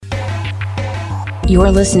You're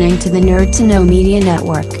listening to the Nerd to Know Media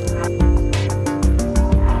Network.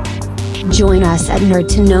 Join us at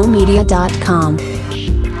nerdtoknowmedia.com.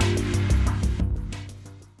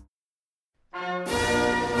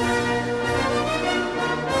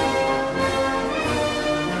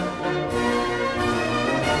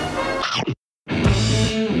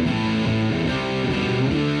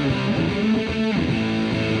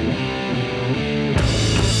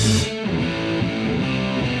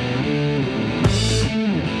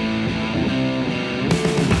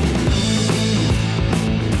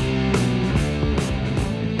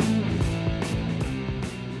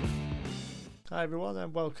 Hi everyone,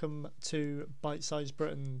 and welcome to Bite Size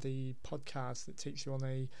Britain, the podcast that takes you on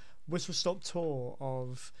a whistle-stop tour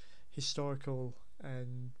of historical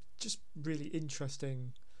and just really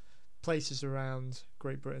interesting places around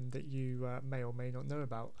Great Britain that you may or may not know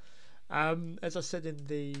about. As I said in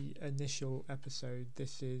the initial episode,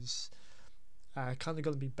 this is kind of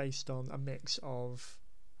going to be based on a mix of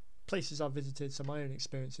places I've visited, so my own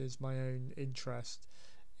experiences, my own interest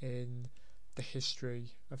in the history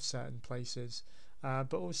of certain places,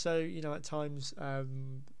 but also, you know, at times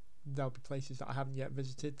there'll be places that I haven't yet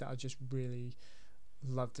visited that I just really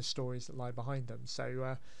love the stories that lie behind them.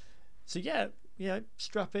 So yeah, you know,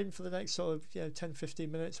 strap in for the next sort of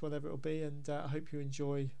 10-15 minutes, whatever it'll be, and I hope you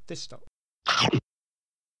enjoy this stop.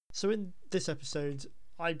 So in this episode,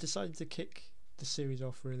 I decided to kick the series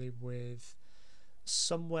off really with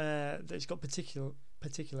somewhere that's got particular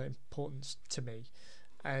importance to me,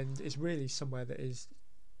 and is really somewhere that is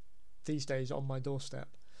these days on my doorstep.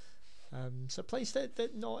 So a place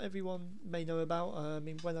that not everyone may know about. I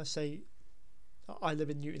mean, when I say I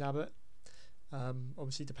live in Newton Abbot,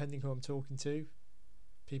 obviously depending who I'm talking to,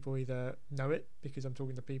 people either know it because I'm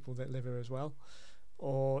talking to people that live here as well,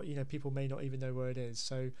 or people may not even know where it is.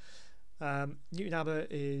 So Newton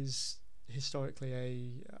Abbot is historically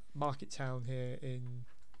a market town here in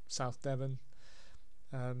South Devon.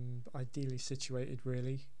 Ideally situated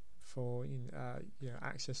really for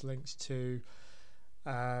access links to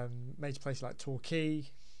major places like Torquay,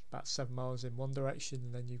 about 7 miles in one direction,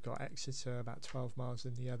 and then you've got Exeter about 12 miles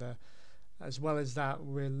in the other. As well as that,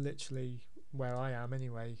 we're literally, where I am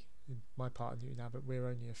anyway, in my part of Newton Abbot, we're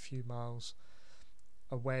only a few miles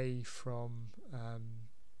away from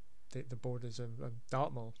the borders of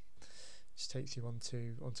Dartmoor, which takes you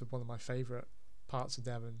onto one of my favourite parts of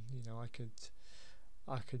Devon.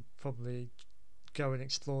 I could probably go and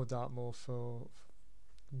explore Dartmoor for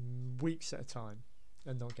weeks at a time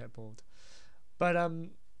and not get bored. But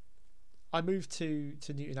I moved to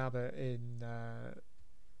Newton Abbot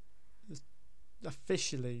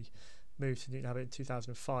officially moved to Newton Abbot in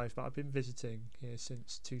 2005, but I've been visiting here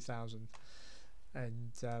since 2000,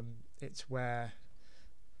 and it's where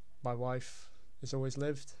my wife has always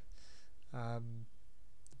lived.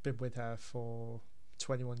 Been with her for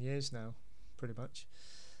 21 years now, pretty much.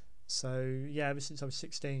 So yeah, ever since I was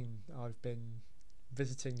 16, I've been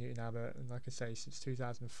visiting Newton Abbot, and like I say, since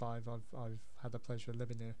 2005, I've had the pleasure of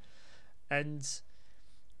living here. And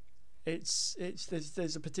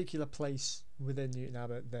there's a particular place within Newton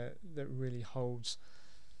Abbot that really holds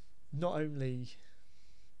not only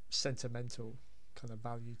sentimental kind of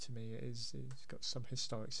value to me, it's got some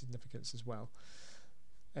historic significance as well.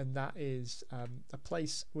 And that is a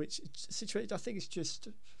place which is situated, I think it's just,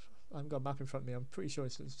 I haven't got a map in front of me, I'm pretty sure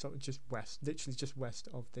it's sort of just west, literally just west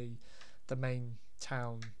of the main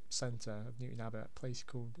town centre of Newton Abbot, a place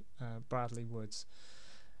called Bradley Woods.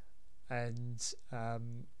 And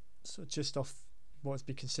sort of just off what's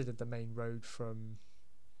be considered the main road from,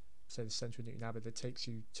 say, the centre of Newton Abbot that takes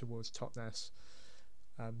you towards Totnes.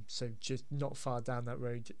 So just not far down that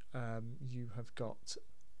road, you have got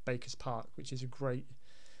Bakers Park, which is a great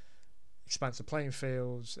expanse of playing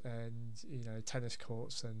fields and tennis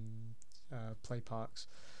courts and play parks.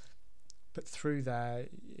 But through there,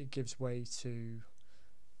 it gives way to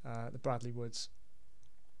the Bradley Woods,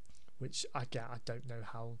 which I don't know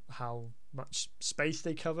how much space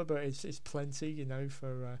they cover, but it's plenty,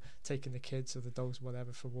 for taking the kids or the dogs or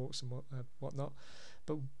whatever for walks and whatnot.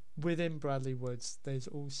 But within Bradley Woods, there's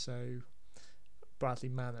also Bradley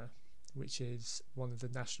Manor, which is one of the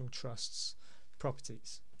National Trust's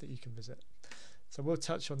properties that you can visit. So we'll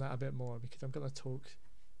touch on that a bit more, because I'm going to talk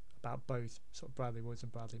about both sort of Bradley Woods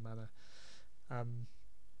and Bradley Manor.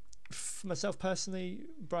 For myself personally,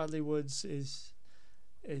 Bradley Woods is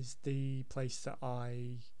the place that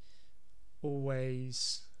I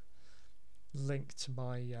always link to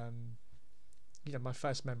my my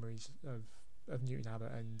first memories of Newton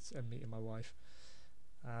Abbot and meeting my wife,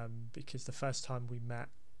 because the first time we met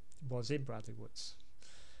was in Bradley Woods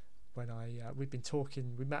when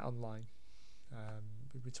we met online,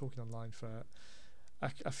 We were talking online for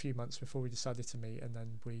a few months before we decided to meet, and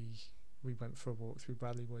then we went for a walk through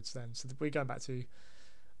Bradley Woods then. So we're going back to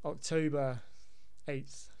October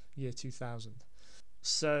 8th, year 2000.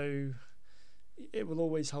 So it will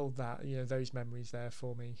always hold that, those memories there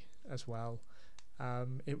for me as well.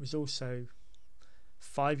 It was also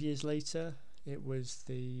 5 years later. It was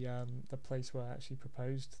the place where I actually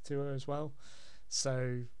proposed to her as well.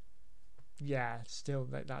 So yeah, still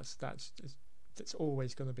that's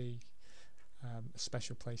always going to be a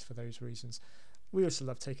special place for those reasons. We also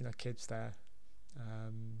love taking our kids there.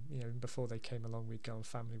 Before they came along, we'd go on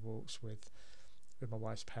family walks with my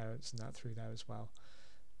wife's parents and that through there as well.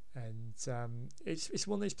 And it's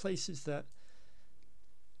one of those places that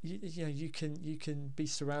you can be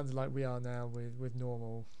surrounded like we are now with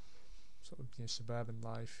normal sort of suburban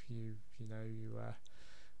life. You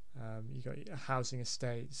got housing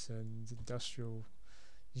estates and industrial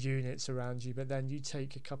units around you, but then you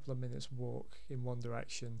take a couple of minutes walk in one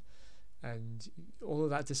direction and all of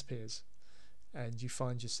that disappears, and you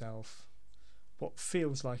find yourself what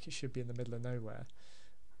feels like it should be in the middle of nowhere,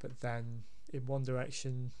 but then in one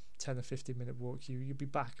direction, 10 or 15 minute walk, you'll be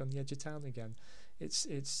back on the edge of town again. It's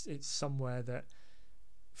somewhere that,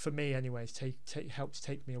 for me anyways, helps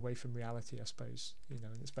take me away from reality, I suppose, and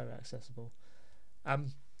it's very accessible.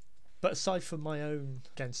 But aside from my own,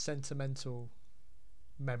 again, sentimental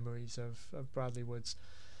memories of Bradley Woods,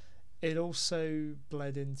 it also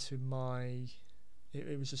bled into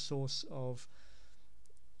it was a source of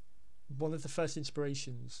one of the first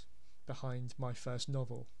inspirations behind my first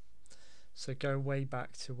novel. So going way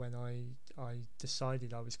back to when I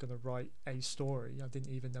decided I was going to write a story, I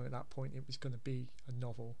didn't even know at that point it was going to be a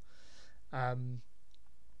novel.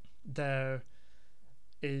 There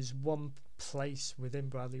is one place within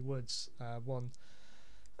Bradley Woods, one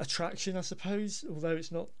attraction, I suppose, although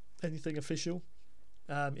it's not anything official,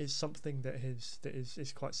 is something that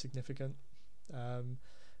is quite significant.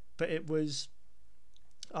 But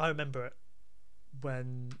I remember it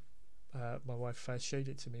when my wife first showed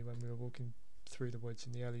it to me when we were walking through the woods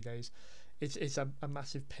in the early days. It's a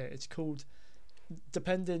massive pit. It's called,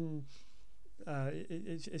 depending,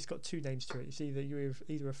 it's got two names to it. It's you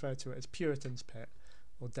either refer to it as Puritan's Pit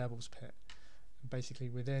or Devil's Pit. And basically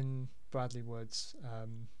within Bradley Woods,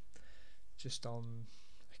 just on,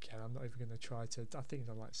 again, I'm not even going to try to, I think it's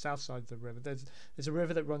on like south side of the river. There's a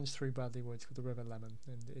river that runs through Bradley Woods called the River Lemon,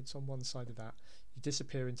 and it's on one side of that. You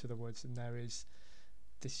disappear into the woods and there is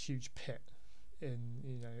this huge pit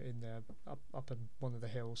in there up in one of the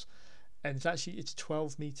hills, and it's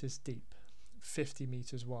 12 meters deep, 50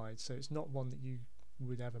 meters wide, so it's not one that you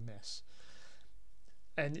would ever miss,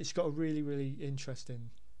 and it's got a really, really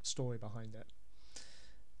interesting story behind it.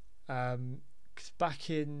 'Cause back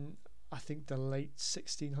in, I think, the late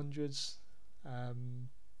 1600s,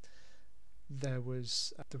 there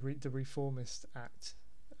was the Reformist Act,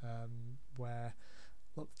 where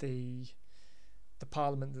the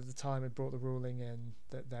Parliament at the time had brought the ruling in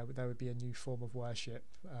that there would be a new form of worship,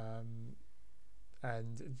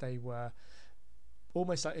 and they were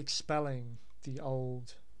almost like expelling the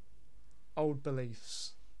old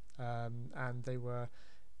beliefs, and they were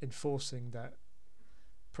enforcing that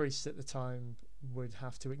priests at the time would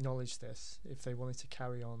have to acknowledge this if they wanted to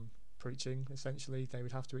carry on preaching. Essentially, they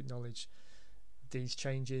would have to acknowledge these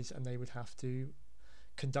changes, and they would have to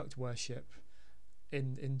conduct worship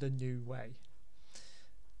in the new way.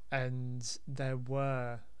 And there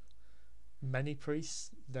were many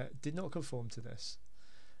priests that did not conform to this,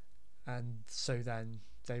 and so then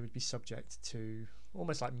they would be subject to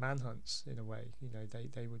almost like manhunts in a way.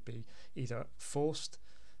 They would be either forced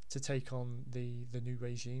to take on the new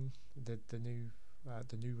regime, the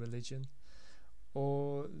new religion,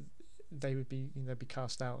 or they would be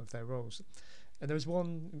cast out of their roles. And there was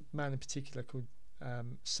one man in particular called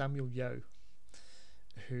Samuel Yeo,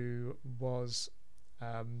 who was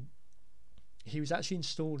he was actually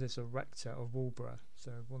installed as a rector of Walborough,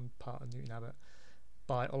 so one part of Newton Abbot,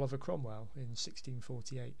 by Oliver Cromwell in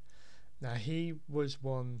 1648. Now he was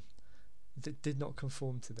one that did not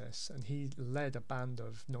conform to this, and he led a band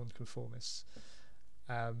of non-conformists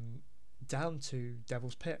down to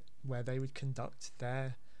Devil's Pit, where they would conduct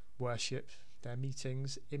their worship, their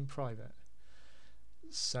meetings in private.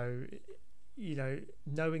 So,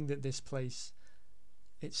 knowing that this place,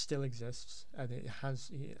 it still exists, and it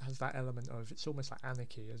has that element of, it's almost like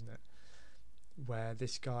anarchy, isn't it? Where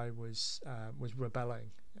this guy was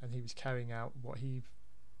rebelling, and he was carrying out what he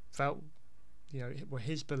felt, were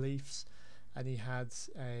his beliefs, and he had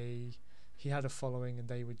a following, and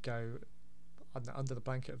they would go under the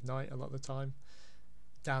blanket of night a lot of the time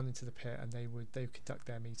down into the pit, and they would conduct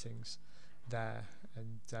their meetings there,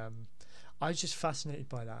 and I was just fascinated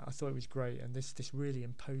by that. I thought it was great, and this really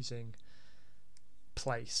imposing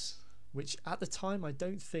place, which at the time I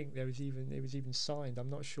don't think it was even signed. I'm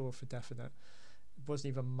not sure for definite. It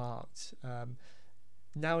wasn't even marked.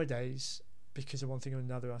 Nowadays, because of one thing or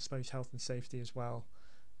another, I suppose health and safety as well,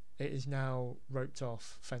 it is now roped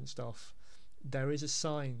off, fenced off. There is a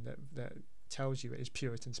sign that tells you it is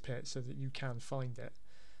Puritan's Pit, so that you can find it.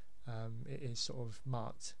 It is sort of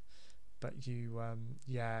marked, but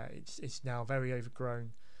it's now very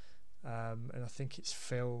overgrown, and I think it's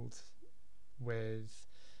filled with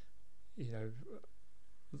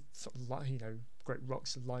sort of great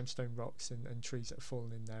rocks, limestone rocks, and trees that have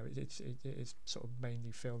fallen in there. It is sort of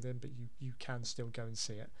mainly filled in, but you can still go and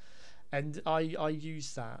see it. And I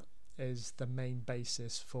use that as the main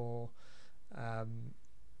basis for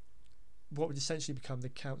what would essentially become the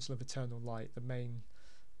Council of Eternal Light, the main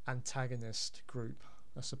antagonist group,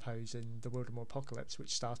 I suppose, in the Wildemore Apocalypse,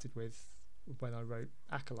 which started with when I wrote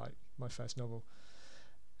Acolyte, my first novel.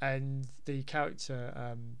 And the character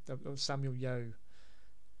of Samuel Yo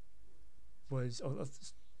was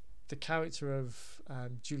the character of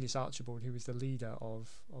Julius Archibald, who was the leader of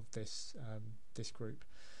this group,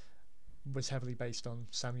 was heavily based on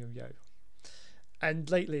Samuel Yo. And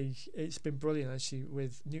lately it's been brilliant, actually,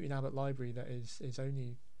 with Newton Abbot Library that is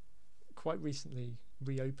only quite recently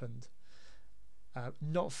reopened,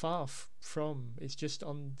 not far from, it's just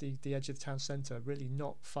on the edge of the town centre, really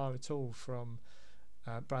not far at all from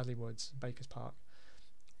Bradley Woods, Bakers Park.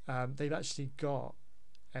 They've actually got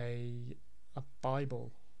a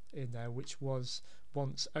Bible in there which was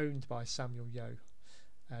once owned by Samuel Yo,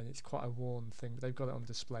 and it's quite a worn thing, but they've got it on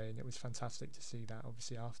display, and it was fantastic to see that,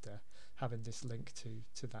 obviously, after having this link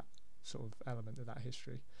to that sort of element of that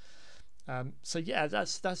history. So yeah,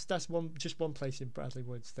 that's one place in Bradley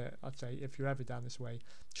Woods that I'd say, if you're ever down this way,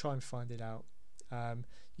 try and find it out.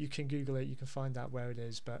 You can Google it, you can find out where it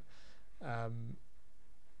is, but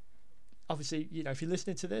obviously, if you're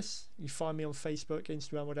listening to this, you find me on Facebook,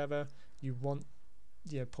 Instagram, whatever, you want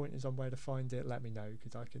pointers on where to find it, let me know,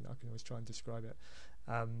 because I can always try and describe it.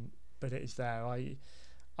 But it is there.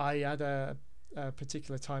 I had a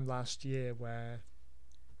particular time last year where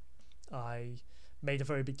I made a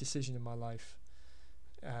very big decision in my life,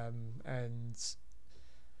 and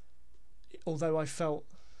although I felt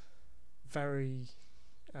very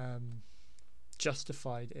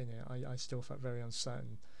justified in it, I still felt very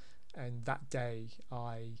uncertain. And that day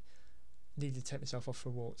I needed to take myself off for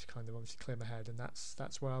a walk to kind of obviously clear my head, and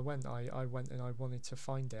that's where I went. I went and I wanted to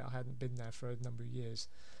find it. I hadn't been there for a number of years,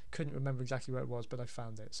 couldn't remember exactly where it was, but I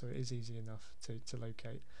found it, so it is easy enough to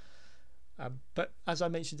locate. But as I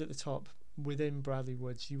mentioned at the top, within Bradley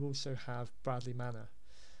Woods you also have Bradley Manor,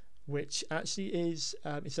 which actually is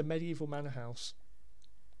it's a medieval manor house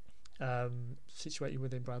situated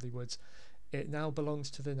within Bradley Woods. It now belongs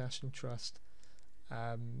to the National Trust,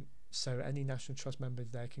 so any National Trust members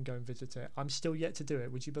there can go and visit it. I'm still yet to do it,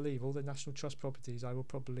 would you believe? All the National Trust properties I will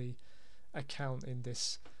probably account in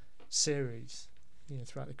this series,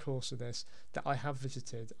 throughout the course of this, that I have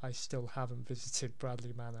visited, I still haven't visited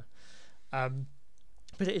Bradley Manor.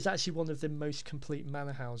 But it is actually one of the most complete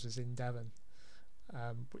manor houses in Devon,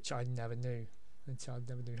 which I never knew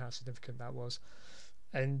how significant that was.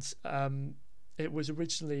 And it was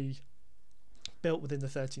originally built within the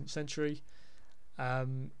 13th century,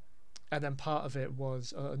 and then part of it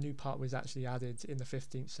was a new part was actually added in the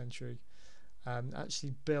 15th century.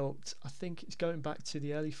 Actually built, I think it's going back to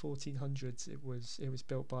the early 1400s. It was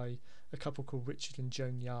built by a couple called Richard and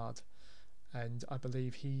Joan Yard, and I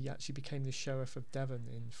believe he actually became the Sheriff of Devon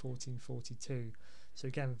in 1442. So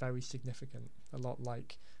again, very significant, a lot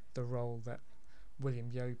like the role that William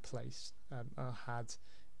Yo had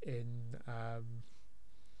in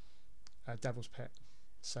Devil's Pit.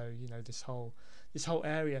 So this whole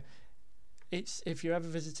area, it's, if you're ever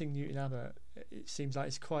visiting Newton Abbot, it seems like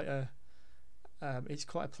it's quite a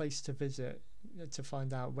place to visit, to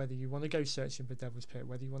find out whether you want to go searching for Devil's Pit,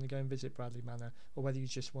 whether you want to go and visit Bradley Manor, or whether you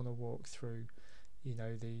just want to walk through,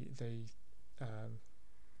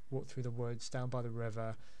 walk through the woods down by the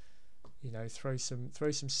river, throw some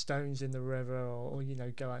stones in the river, or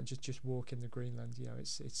go out and just walk in the Greenland.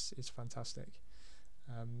 It's fantastic.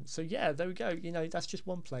 So yeah, there we go. That's just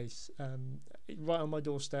one place, right on my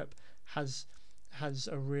doorstep, has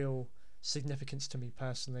a real significance to me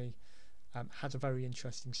personally. Has a very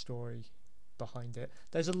interesting story behind it.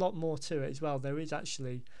 There's a lot more to it as well. There is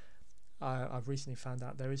actually, I've recently found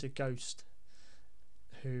out, there is a ghost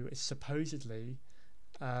who is supposedly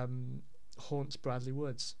haunts Bradley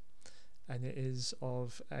Woods, and it is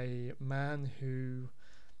of a man who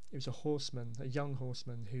it was a horseman, a young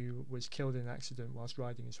horseman, who was killed in an accident whilst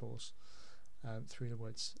riding his horse through the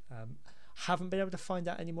woods. Haven't been able to find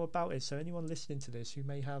out any more about it, so anyone listening to this who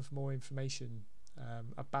may have more information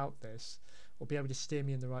about this or be able to steer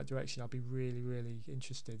me in the right direction, I'll be really, really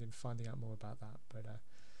interested in finding out more about that.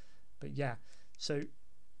 But yeah, so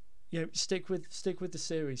stick with the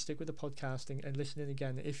series, stick with the podcasting, and listening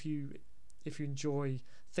again if you enjoy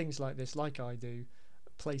things like this, like I do,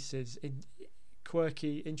 places in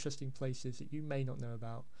quirky, interesting places that you may not know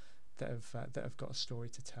about that have got a story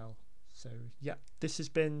to tell. So yeah, this has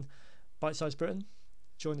been Bite Size Britain.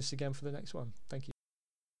 Join us again for the next one. Thank you.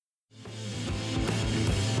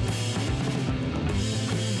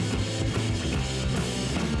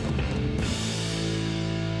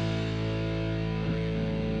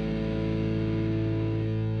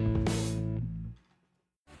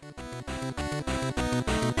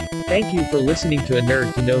 Thank you for listening to a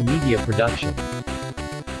Nerd to Know Media production.